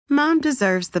Mom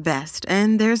deserves the best,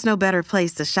 and there's no better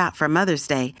place to shop for Mother's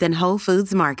Day than Whole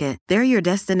Foods Market. They're your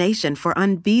destination for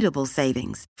unbeatable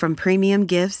savings, from premium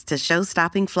gifts to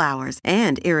show-stopping flowers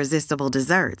and irresistible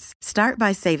desserts. Start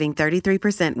by saving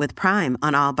 33% with Prime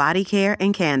on all body care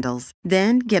and candles.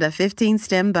 Then get a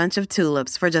 15-stem bunch of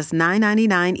tulips for just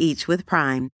 $9.99 each with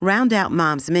Prime. Round out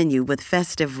Mom's menu with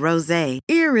festive rosé,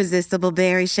 irresistible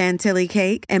berry chantilly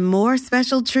cake, and more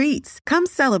special treats. Come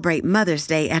celebrate Mother's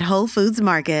Day at Whole Foods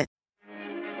Market.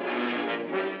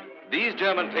 These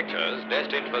German pictures,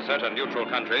 destined for certain neutral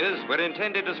countries, were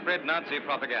intended to spread Nazi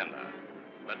propaganda.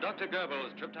 But Dr.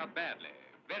 Goebbels tripped up badly,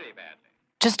 very badly.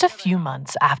 Just a few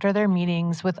months after their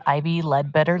meetings with Ivy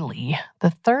Ledbetter-Lee, the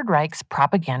Third Reich's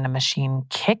propaganda machine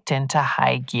kicked into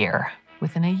high gear.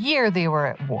 Within a year, they were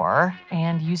at war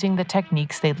and using the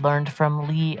techniques they'd learned from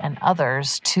Lee and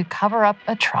others to cover up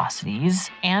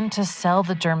atrocities and to sell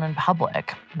the German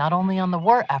public, not only on the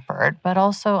war effort, but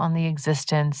also on the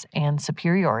existence and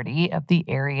superiority of the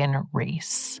Aryan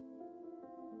race.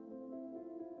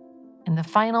 In the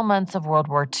final months of World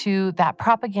War II, that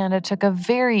propaganda took a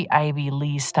very Ivy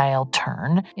Lee-style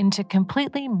turn into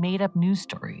completely made-up news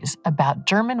stories about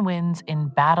German wins in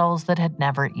battles that had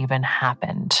never even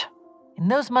happened. In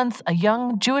those months, a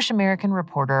young Jewish-American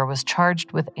reporter was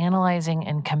charged with analyzing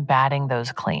and combating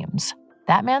those claims.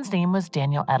 That man's name was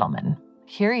Daniel Edelman.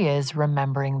 Here he is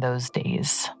remembering those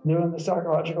days. Doing the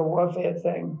psychological warfare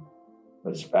thing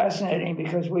was fascinating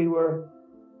because we were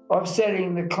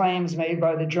offsetting the claims made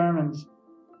by the Germans.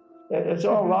 It's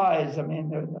all lies,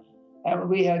 and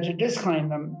we had to disclaim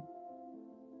them.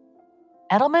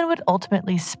 Edelman would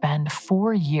ultimately spend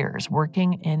 4 years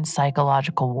working in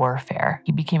psychological warfare.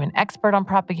 He became an expert on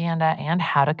propaganda and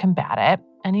how to combat it,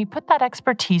 and he put that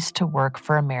expertise to work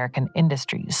for American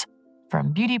industries,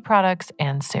 from beauty products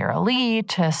and Sara Lee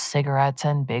to cigarettes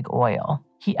and big oil.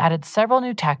 He added several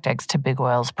new tactics to Big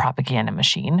Oil's propaganda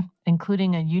machine,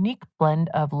 including a unique blend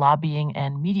of lobbying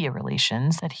and media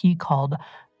relations that he called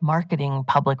marketing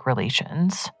public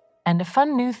relations, and a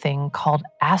fun new thing called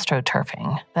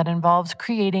astroturfing that involves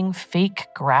creating fake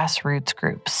grassroots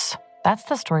groups. That's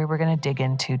the story we're going to dig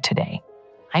into today.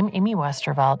 I'm Amy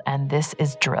Westervelt, and this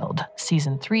is Drilled,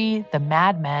 Season 3, The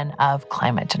Mad Men of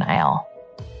Climate Denial.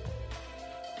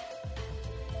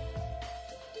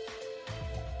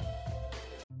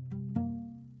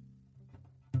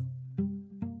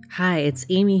 Hi, it's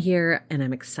Amy here, and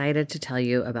I'm excited to tell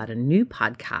you about a new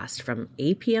podcast from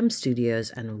APM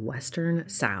Studios and Western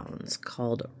Sounds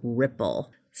called Ripple.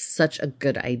 Such a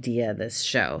good idea, this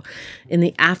show. In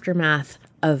the aftermath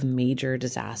of major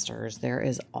disasters, there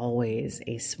is always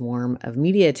a swarm of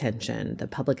media attention. The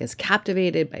public is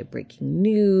captivated by breaking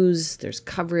news, there's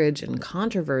coverage and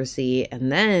controversy, and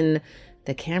then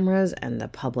the cameras and the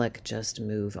public just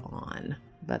move on.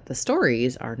 But the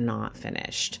stories are not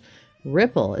finished.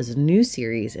 Ripple is a new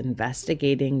series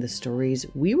investigating the stories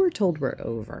we were told were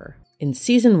over. In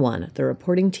Season 1, the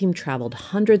reporting team traveled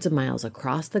hundreds of miles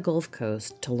across the Gulf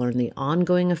Coast to learn the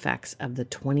ongoing effects of the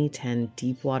 2010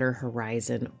 Deepwater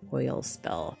Horizon oil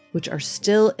spill, which are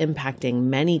still impacting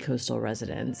many coastal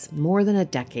residents more than a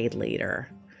decade later.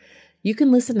 You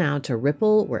can listen now to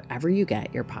Ripple wherever you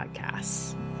get your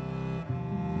podcasts.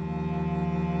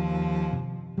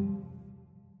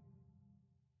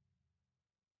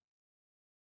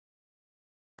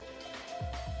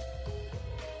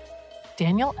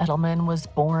 Daniel Edelman was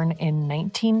born in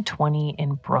 1920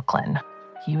 in Brooklyn.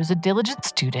 He was a diligent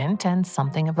student and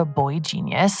something of a boy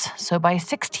genius, so by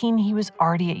 16 he was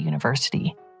already at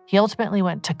university. He ultimately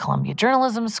went to Columbia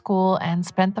Journalism School and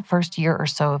spent the first year or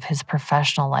so of his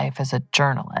professional life as a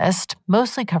journalist,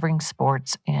 mostly covering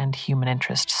sports and human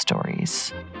interest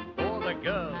stories. For the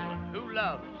girl who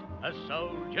loves a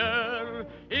soldier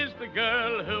is the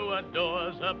girl who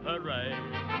adores a parade.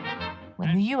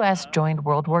 When the U.S. joined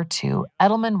World War II,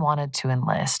 Edelman wanted to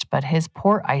enlist, but his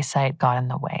poor eyesight got in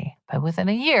the way. But within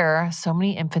a year, so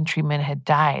many infantrymen had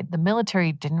died, the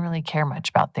military didn't really care much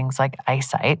about things like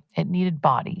eyesight. It needed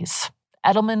bodies.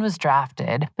 Edelman was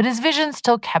drafted, but his vision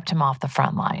still kept him off the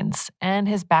front lines, and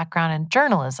his background in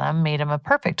journalism made him a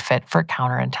perfect fit for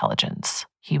counterintelligence.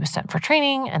 He was sent for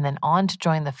training and then on to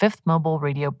join the 5th Mobile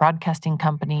Radio Broadcasting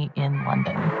Company in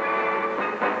London.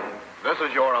 This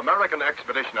is your American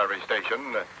Expeditionary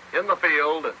Station in the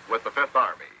field with the 5th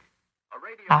Army.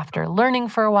 After learning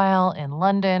for a while in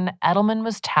London, Edelman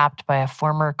was tapped by a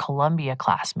former Columbia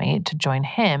classmate to join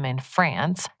him in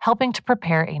France, helping to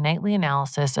prepare a nightly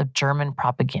analysis of German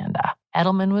propaganda.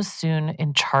 Edelman was soon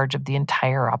in charge of the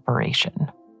entire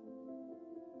operation.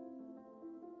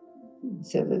 He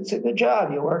said, it's a good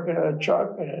job. You work in a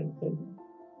truck and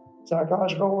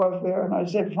psychological warfare. And I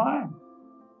said, fine.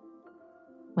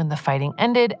 When the fighting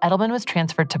ended, Edelman was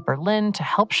transferred to Berlin to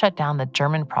help shut down the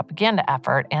German propaganda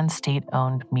effort and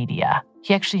state-owned media.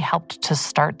 He actually helped to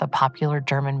start the popular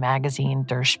German magazine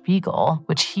Der Spiegel,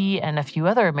 which he and a few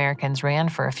other Americans ran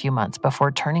for a few months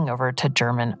before turning over to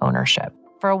German ownership.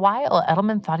 For a while,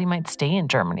 Edelman thought he might stay in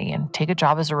Germany and take a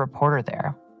job as a reporter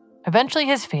there. Eventually,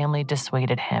 his family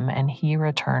dissuaded him and he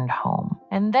returned home.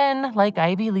 And then, like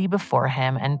Ivy Lee before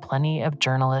him and plenty of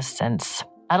journalists since,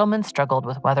 Edelman struggled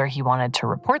with whether he wanted to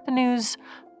report the news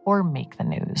or make the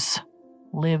news,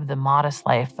 live the modest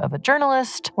life of a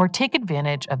journalist, or take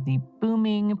advantage of the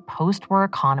booming post-war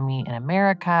economy in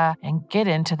America and get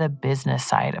into the business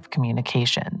side of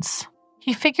communications.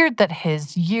 He figured that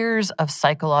his years of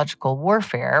psychological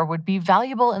warfare would be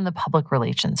valuable in the public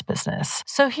relations business,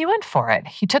 so he went for it.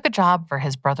 He took a job for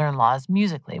his brother-in-law's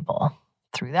music label.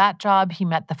 Through that job, he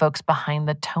met the folks behind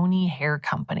the Tony Hair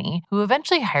Company, who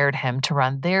eventually hired him to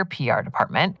run their PR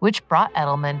department, which brought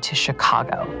Edelman to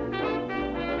Chicago.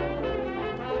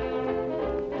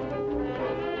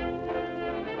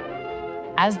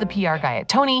 As the PR guy at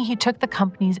Tony, he took the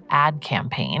company's ad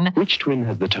campaign, Which twin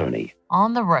has the Tony?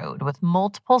 on the road with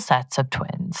multiple sets of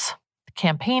twins. The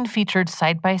campaign featured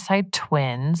side-by-side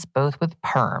twins, both with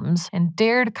perms, and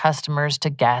dared customers to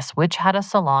guess which had a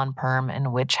salon perm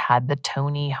and which had the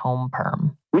Tony home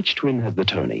perm. Which twin has the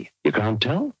Tony? You can't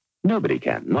tell? Nobody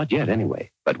can. Not yet,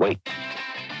 anyway. But wait.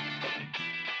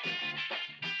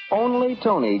 Only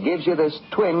Tony gives you this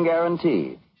twin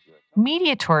guarantee.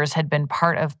 Media tours had been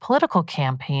part of political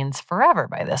campaigns forever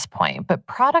by this point, but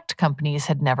product companies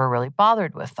had never really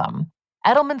bothered with them.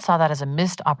 Edelman saw that as a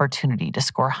missed opportunity to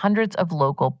score hundreds of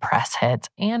local press hits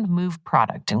and move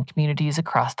product in communities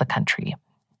across the country.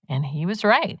 And he was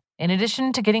right. In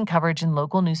addition to getting coverage in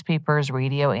local newspapers,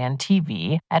 radio, and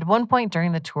TV, at one point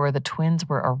during the tour, the twins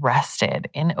were arrested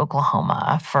in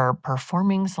Oklahoma for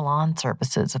performing salon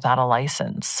services without a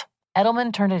license.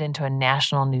 Edelman turned it into a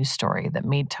national news story that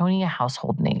made Tony a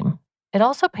household name. It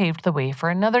also paved the way for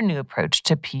another new approach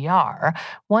to PR,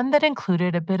 one that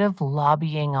included a bit of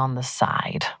lobbying on the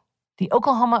side. The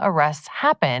Oklahoma arrests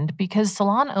happened because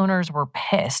salon owners were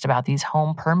pissed about these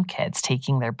home perm kits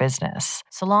taking their business.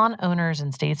 Salon owners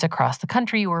in states across the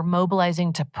country were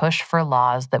mobilizing to push for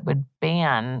laws that would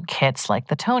ban kits like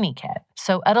the Tony kit.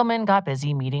 So Edelman got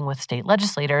busy meeting with state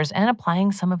legislators and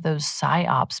applying some of those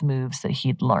psyops moves that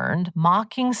he'd learned,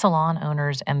 mocking salon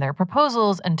owners and their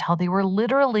proposals until they were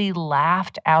literally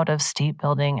laughed out of state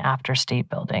building after state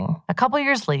building. A couple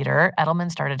years later,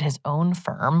 Edelman started his own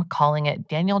firm, calling it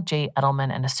Daniel J.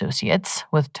 Edelman and Associates,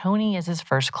 with Tony as his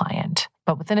first client.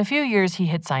 But within a few years, he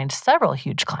had signed several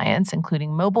huge clients,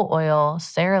 including Mobil Oil,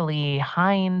 Sara Lee,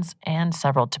 Heinz, and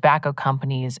several tobacco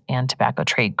companies and tobacco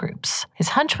trade groups. His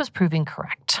hunch was proving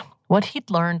correct. What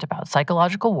he'd learned about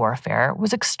psychological warfare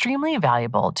was extremely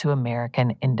valuable to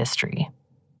American industry.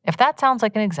 If that sounds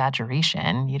like an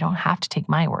exaggeration, you don't have to take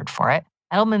my word for it.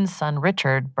 Edelman's son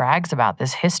Richard brags about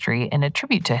this history in a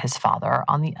tribute to his father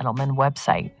on the Edelman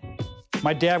website.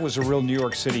 My dad was a real New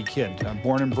York City kid,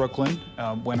 born in Brooklyn,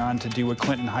 went on to DeWitt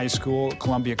Clinton High School,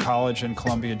 Columbia College, and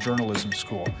Columbia Journalism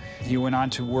School. He went on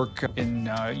to work in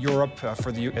Europe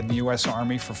in the U.S.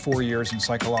 Army for 4 years in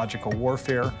psychological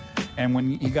warfare. And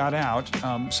when he got out,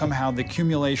 somehow the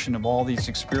accumulation of all these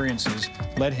experiences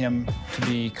led him to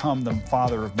become the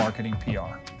father of marketing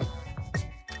PR.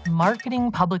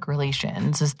 Marketing public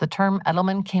relations is the term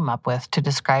Edelman came up with to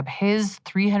describe his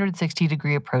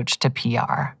 360-degree approach to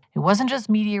PR. It wasn't just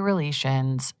media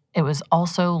relations, it was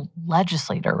also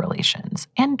legislator relations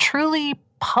and truly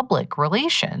public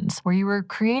relations, where you were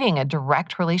creating a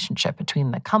direct relationship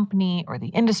between the company or the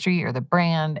industry or the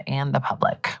brand and the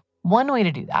public. One way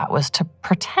to do that was to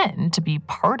pretend to be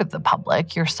part of the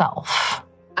public yourself.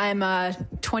 I'm a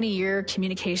 20-year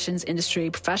communications industry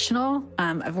professional.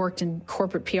 I've worked in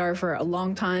corporate PR for a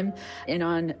long time and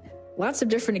on lots of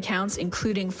different accounts,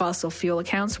 including fossil fuel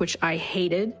accounts, which I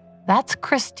hated. That's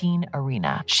Christine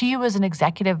Arena. She was an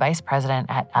executive vice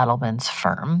president at Edelman's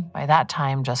firm, by that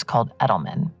time just called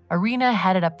Edelman. Arena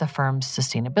headed up the firm's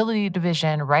sustainability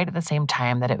division right at the same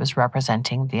time that it was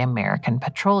representing the American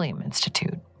Petroleum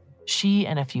Institute. She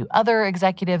and a few other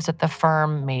executives at the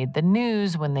firm made the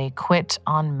news when they quit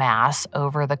en masse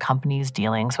over the company's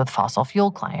dealings with fossil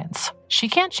fuel clients. She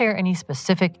can't share any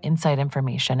specific inside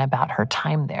information about her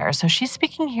time there, so she's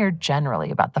speaking here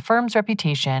generally about the firm's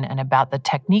reputation and about the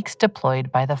techniques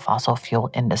deployed by the fossil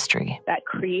fuel industry. That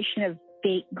creation of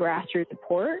state grassroots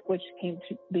support, which came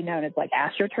to be known as like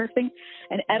astroturfing,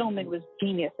 and Edelman was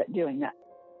genius at doing that.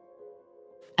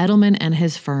 Edelman and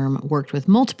his firm worked with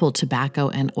multiple tobacco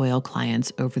and oil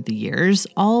clients over the years,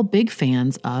 all big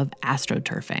fans of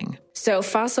astroturfing. So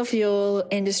fossil fuel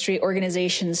industry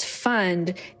organizations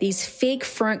fund these fake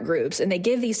front groups, and they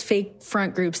give these fake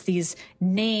front groups these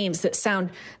names that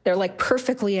they're like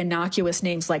perfectly innocuous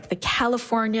names, like the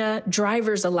California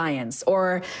Drivers Alliance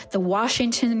or the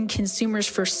Washington Consumers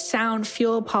for Sound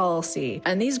Fuel Policy.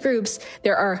 And these groups,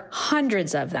 there are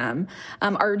hundreds of them,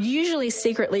 are usually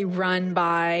secretly run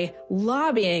by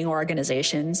lobbying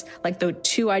organizations, like the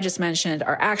two I just mentioned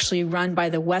are actually run by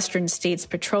the Western States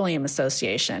Petroleum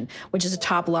Association, which is a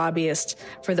top lobbyist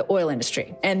for the oil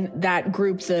industry. And that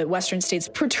group, the Western States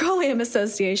Petroleum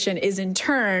Association, is in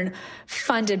turn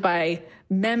funded by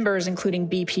members including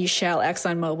BP, Shell,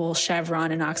 ExxonMobil,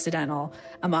 Chevron, and Occidental,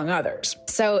 among others.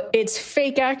 So it's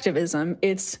fake activism.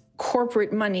 It's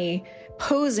corporate money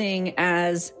posing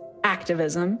as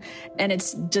activism, and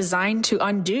it's designed to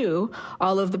undo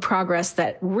all of the progress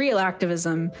that real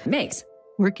activism makes.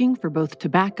 Working for both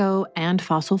tobacco and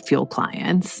fossil fuel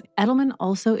clients, Edelman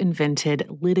also invented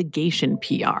litigation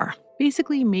PR,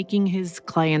 basically making his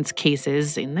clients'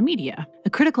 cases in the media. A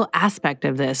critical aspect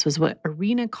of this was what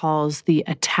Irina calls the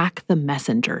attack the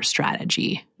messenger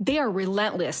strategy. They are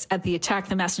relentless at the attack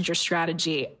the messenger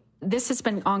strategy. This has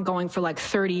been ongoing for like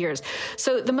 30 years.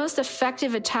 So the most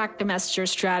effective attack the messenger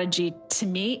strategy to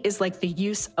me is like the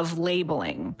use of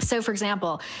labeling. So for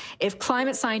example, if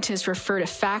climate scientists refer to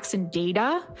facts and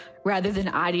data rather than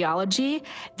ideology,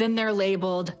 then they're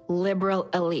labeled liberal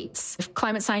elites. If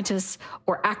climate scientists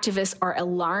or activists are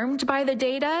alarmed by the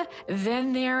data,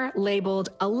 then they're labeled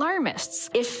alarmists.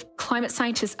 If climate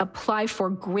scientists apply for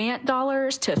grant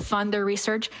dollars to fund their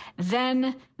research,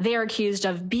 then they are accused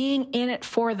of being in it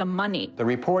for the money. The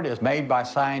report is made by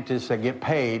scientists that get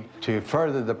paid to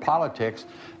further the politics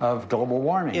of global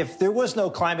warming. If there was no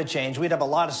climate change, we'd have a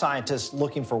lot of scientists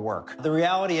looking for work. The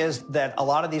reality is that a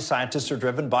lot of these scientists are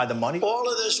driven by the money. All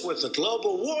of this with the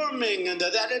global warming and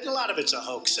that, a lot of it's a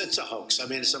hoax. It's a hoax. I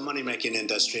mean, it's a money-making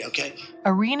industry, okay?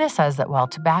 Irina says that while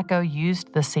tobacco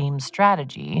used the same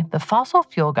strategy, the fossil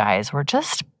fuel guys were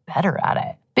just better at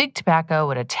it. Big Tobacco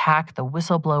would attack the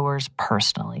whistleblowers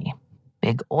personally.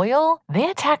 Big Oil, they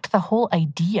attacked the whole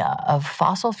idea of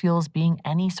fossil fuels being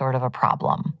any sort of a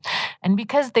problem. And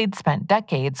because they'd spent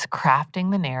decades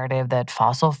crafting the narrative that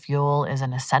fossil fuel is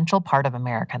an essential part of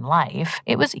American life,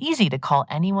 it was easy to call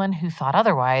anyone who thought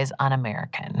otherwise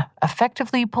un-American,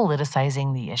 effectively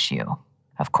politicizing the issue.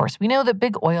 Of course, we know that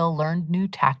Big Oil learned new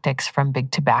tactics from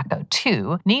Big Tobacco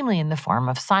too, namely in the form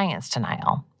of science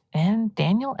denial. And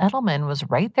Daniel Edelman was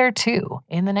right there too.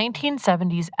 In the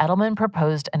 1970s, Edelman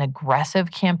proposed an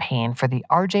aggressive campaign for the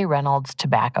R.J. Reynolds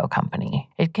Tobacco Company.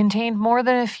 It contained more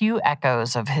than a few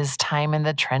echoes of his time in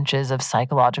the trenches of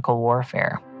psychological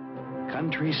warfare.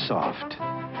 Country soft,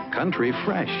 country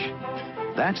fresh.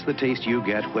 That's the taste you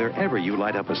get wherever you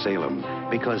light up a Salem,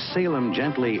 because Salem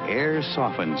gently air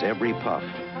softens every puff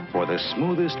for the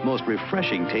smoothest, most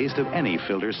refreshing taste of any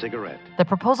filter cigarette. The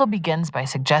proposal begins by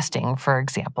suggesting, for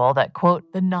example, that, quote,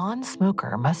 the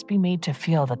non-smoker must be made to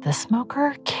feel that the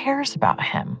smoker cares about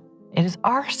him. It is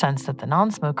our sense that the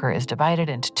non-smoker is divided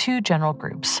into two general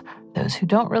groups, those who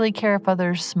don't really care if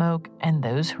others smoke and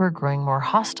those who are growing more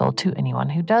hostile to anyone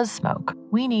who does smoke.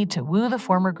 We need to woo the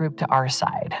former group to our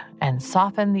side and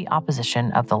soften the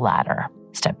opposition of the latter.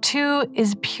 Step 2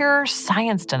 is pure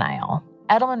science denial.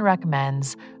 Edelman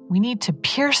recommends we need to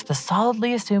pierce the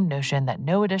solidly assumed notion that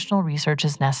no additional research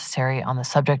is necessary on the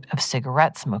subject of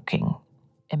cigarette smoking.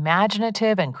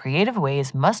 Imaginative and creative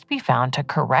ways must be found to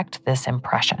correct this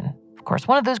impression. Of course,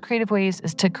 one of those creative ways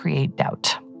is to create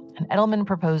doubt. And Edelman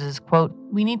proposes, quote,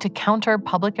 we need to counter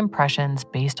public impressions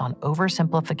based on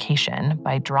oversimplification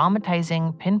by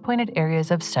dramatizing pinpointed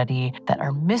areas of study that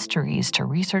are mysteries to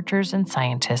researchers and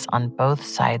scientists on both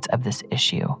sides of this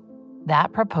issue.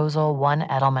 That proposal won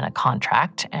Edelman a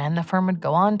contract, and the firm would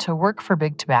go on to work for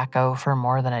Big Tobacco for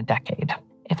more than a decade.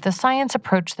 If the science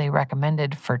approach they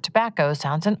recommended for tobacco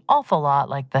sounds an awful lot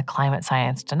like the climate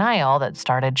science denial that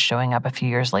started showing up a few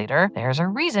years later, there's a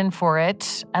reason for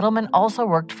it. Edelman also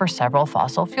worked for several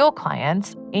fossil fuel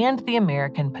clients and the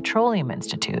American Petroleum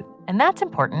Institute. And that's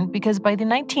important because by the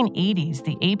 1980s,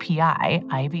 the API,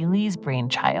 Ivy Lee's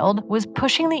brainchild, was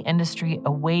pushing the industry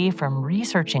away from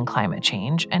researching climate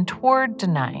change and toward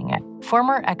denying it.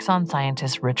 Former Exxon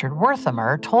scientist Richard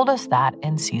Wertheimer told us that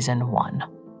in season 1.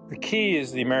 The key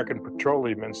is the American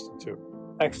Petroleum Institute.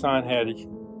 Exxon had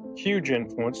a huge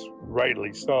influence,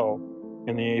 rightly so,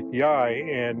 in the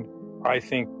API, and I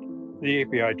think the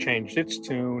API changed its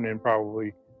tune and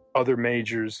probably other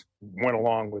majors went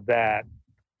along with that.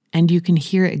 And you can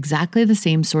hear exactly the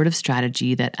same sort of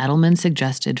strategy that Edelman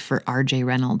suggested for R.J.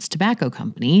 Reynolds Tobacco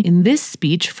Company in this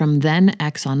speech from then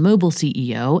ExxonMobil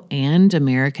CEO and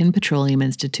American Petroleum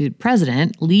Institute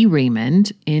President Lee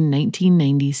Raymond in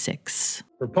 1996.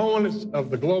 Proponents of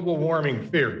the global warming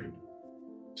theory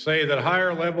say that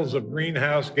higher levels of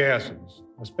greenhouse gases,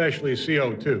 especially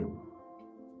CO2,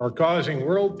 are causing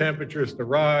world temperatures to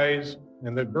rise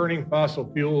and that burning fossil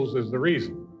fuels is the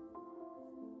reason.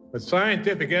 But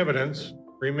scientific evidence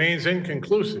remains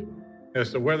inconclusive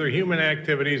as to whether human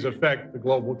activities affect the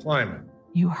global climate.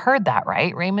 You heard that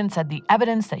right. Raymond said the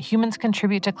evidence that humans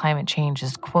contribute to climate change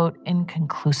is, quote,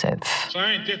 inconclusive.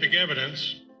 Scientific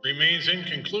evidence remains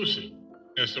inconclusive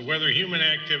as to whether human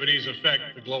activities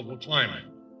affect the global climate.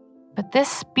 But this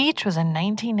speech was in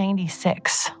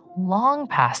 1996, long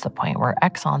past the point where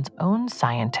Exxon's own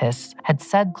scientists had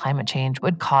said climate change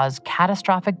would cause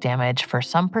catastrophic damage for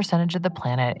some percentage of the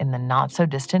planet in the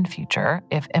not-so-distant future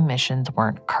if emissions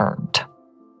weren't curbed.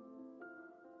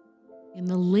 In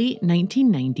the late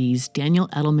 1990s, Daniel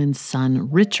Edelman's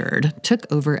son, Richard, took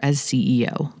over as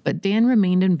CEO, but Dan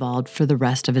remained involved for the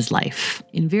rest of his life.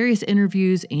 In various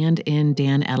interviews and in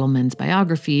Dan Edelman's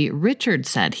biography, Richard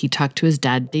said he talked to his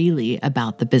dad daily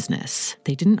about the business.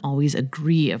 They didn't always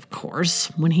agree, of course.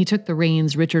 When he took the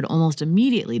reins, Richard almost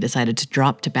immediately decided to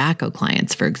drop tobacco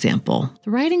clients, for example.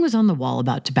 The writing was on the wall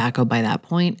about tobacco by that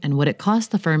point, and what it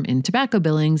cost the firm in tobacco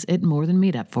billings, it more than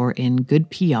made up for in good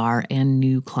PR and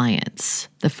new clients.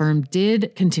 The firm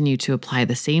did continue to apply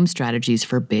the same strategies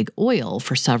for big oil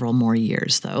for several more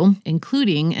years, though,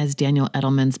 including, as Daniel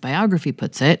Edelman's biography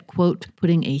puts it, quote,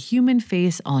 putting a human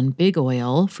face on big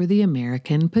oil for the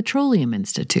American Petroleum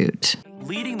Institute.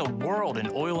 Leading the world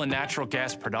in oil and natural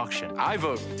gas production. I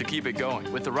vote to keep it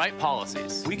going. With the right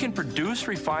policies, we can produce,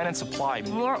 refine, and supply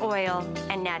more oil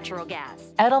and natural gas.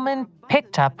 Edelman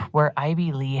picked up where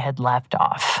Ivy Lee had left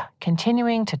off,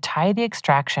 continuing to tie the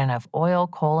extraction of oil,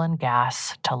 coal, and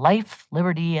gas to life,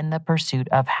 liberty, and the pursuit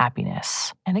of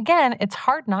happiness. And again, it's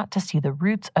hard not to see the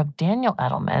roots of Daniel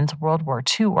Edelman's World War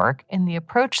II work in the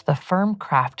approach the firm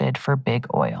crafted for big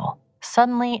oil.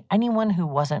 Suddenly, anyone who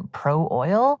wasn't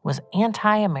pro-oil was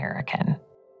anti-American.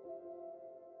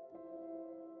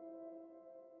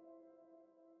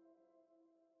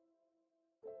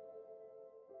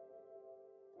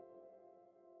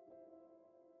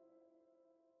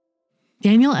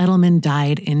 Daniel Edelman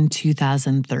died in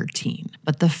 2013,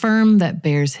 but the firm that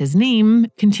bears his name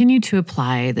continued to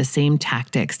apply the same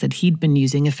tactics that he'd been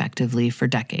using effectively for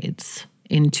decades.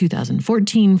 In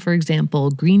 2014, for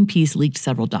example, Greenpeace leaked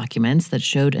several documents that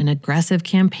showed an aggressive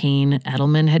campaign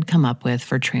Edelman had come up with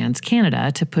for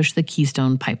TransCanada to push the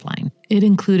Keystone Pipeline. It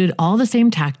included all the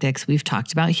same tactics we've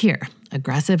talked about here: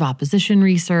 aggressive opposition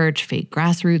research, fake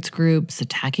grassroots groups,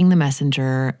 attacking the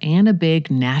messenger, and a big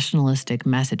nationalistic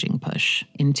messaging push.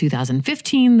 In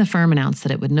 2015, the firm announced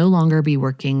that it would no longer be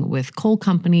working with coal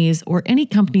companies or any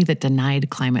company that denied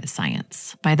climate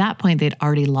science. By that point, they'd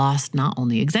already lost not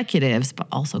only executives, but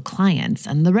also clients,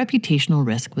 and the reputational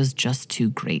risk was just too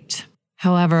great.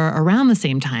 However, around the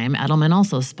same time, Edelman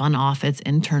also spun off its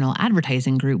internal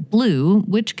advertising group, Blue,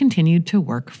 which continued to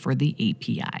work for the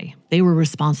API. They were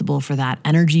responsible for that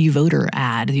energy voter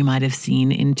ad you might have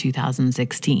seen in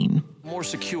 2016. More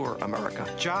secure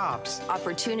America. Jobs.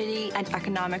 Opportunity and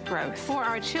economic growth. For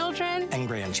our children and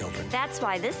grandchildren. That's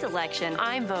why this election,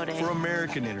 I'm voting for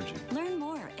American energy. Learn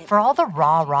more. For all the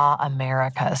rah-rah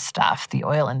America stuff the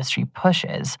oil industry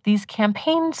pushes, these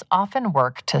campaigns often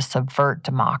work to subvert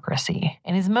democracy.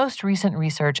 In his most recent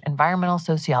research, environmental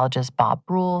sociologist Bob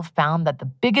Brule found that the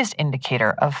biggest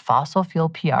indicator of fossil fuel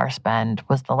PR spend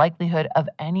was the likelihood of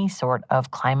any sort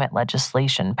of climate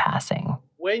legislation passing.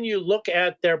 When you look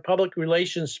at their public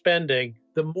relations spending,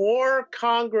 the more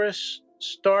Congress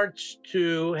starts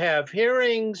to have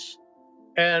hearings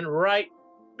and write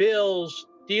bills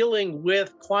dealing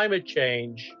with climate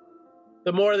change,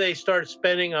 the more they start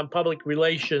spending on public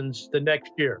relations the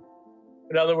next year.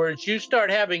 In other words, you start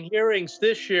having hearings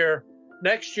this year,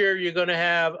 next year you're going to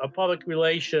have a public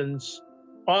relations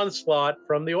onslaught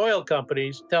from the oil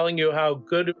companies telling you how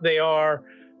good they are,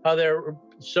 how they're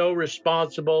so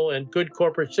responsible and good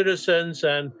corporate citizens,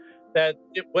 and that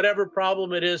whatever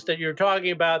problem it is that you're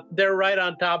talking about, they're right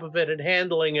on top of it and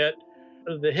handling it.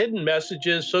 The hidden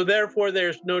messages, so therefore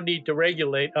there's no need to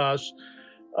regulate us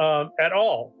at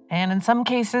all. And in some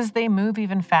cases, they move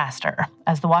even faster.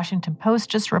 As the Washington Post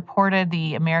just reported,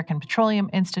 the American Petroleum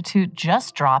Institute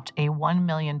just dropped a $1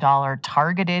 million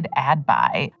targeted ad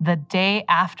buy the day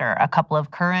after a couple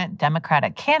of current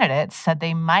Democratic candidates said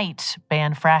they might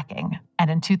ban fracking. And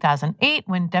in 2008,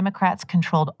 when Democrats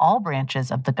controlled all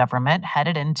branches of the government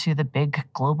headed into the big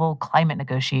global climate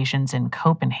negotiations in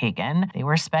Copenhagen, they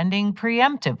were spending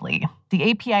preemptively. The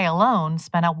API alone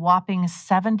spent a whopping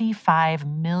 $75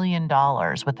 million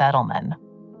with Edelman.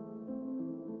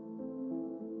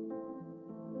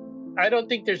 I don't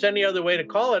think there's any other way to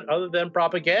call it other than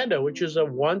propaganda, which is a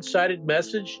one-sided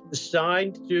message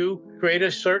designed to create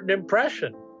a certain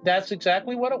impression. That's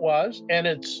exactly what it was, and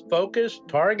it's focused,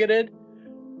 targeted,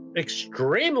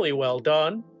 extremely well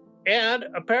done, and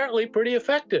apparently pretty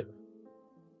effective.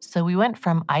 So we went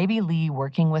from Ivy Lee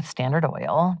working with Standard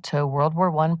Oil to World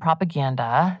War I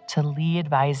propaganda to Lee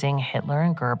advising Hitler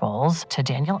and Goebbels to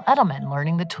Daniel Edelman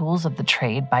learning the tools of the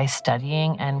trade by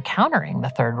studying and countering the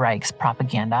Third Reich's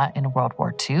propaganda in World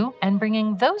War II and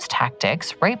bringing those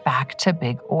tactics right back to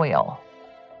big oil.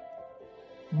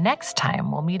 Next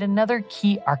time, we'll meet another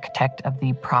key architect of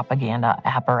the propaganda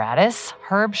apparatus,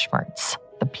 Herb Schmertz,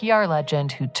 the PR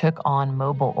legend who took on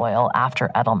Mobil Oil after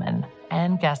Edelman.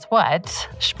 And guess what?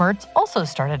 Schmertz also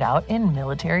started out in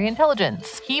military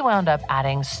intelligence. He wound up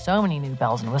adding so many new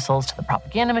bells and whistles to the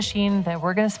propaganda machine that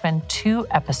we're going to spend 2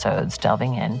 episodes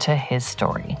delving into his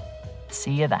story.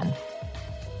 See you then.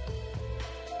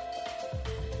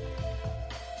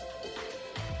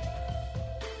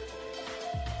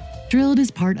 Drilled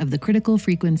is part of the Critical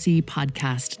Frequency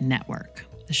Podcast Network.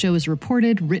 The show is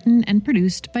reported, written, and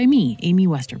produced by me, Amy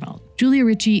Westervelt. Julia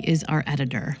Ritchie is our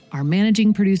editor. Our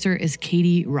managing producer is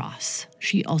Katie Ross.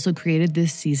 She also created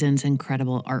this season's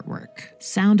incredible artwork.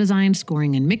 Sound design,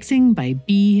 scoring, and mixing by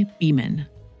B. Beeman.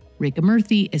 Rekha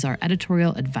Murthy is our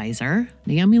editorial advisor.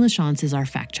 Naomi Lachance is our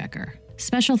fact checker.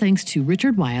 Special thanks to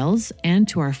Richard Wiles and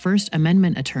to our First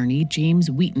Amendment attorney,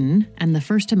 James Wheaton, and the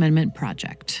First Amendment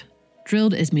Project.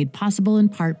 Drilled is made possible in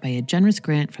part by a generous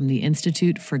grant from the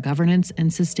Institute for Governance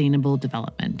and Sustainable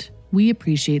Development. We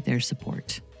appreciate their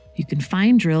support. You can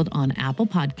find Drilled on Apple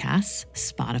Podcasts,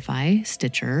 Spotify,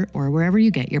 Stitcher, or wherever you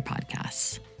get your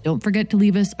podcasts. Don't forget to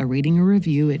leave us a rating or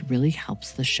review. It really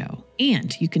helps the show.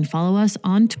 And you can follow us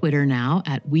on Twitter now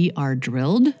at We Are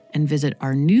Drilled and visit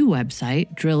our new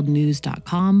website,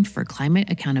 drillednews.com, for climate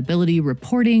accountability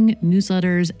reporting,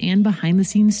 newsletters, and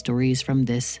behind-the-scenes stories from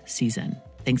this season.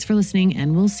 Thanks for listening,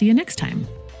 and we'll see you next time.